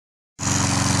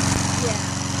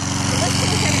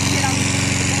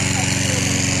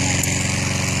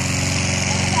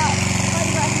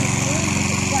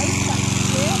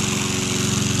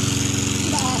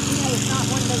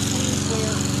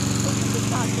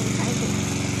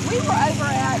were over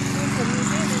at the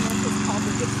museum in Memphis called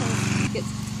the Good It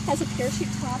has a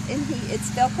parachute top and it's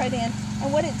velcroed in,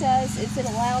 and what it does is it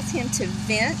allows him to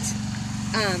vent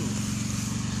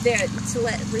to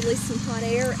release some hot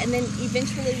air, and then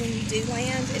eventually when you do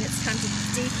land and it's time to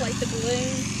deflate the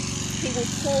balloon, he will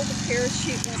pull the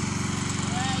parachute.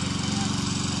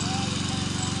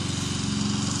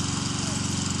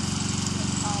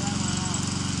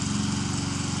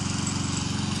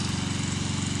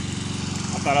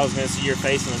 I thought I was going to see your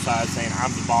face on the side saying,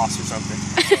 I'm the boss or something.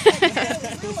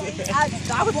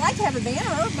 I would like to have a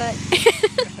banner, but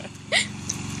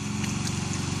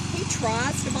he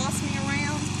tries to boss me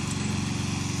around.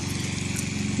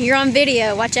 You're on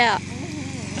video, watch out.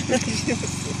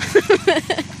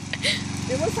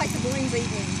 It looks like the balloon's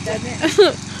eating, doesn't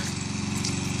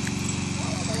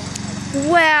it?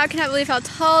 Wow, I cannot believe how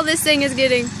tall this thing is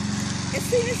getting. As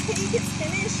soon as he gets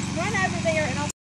finished, run over there and I'll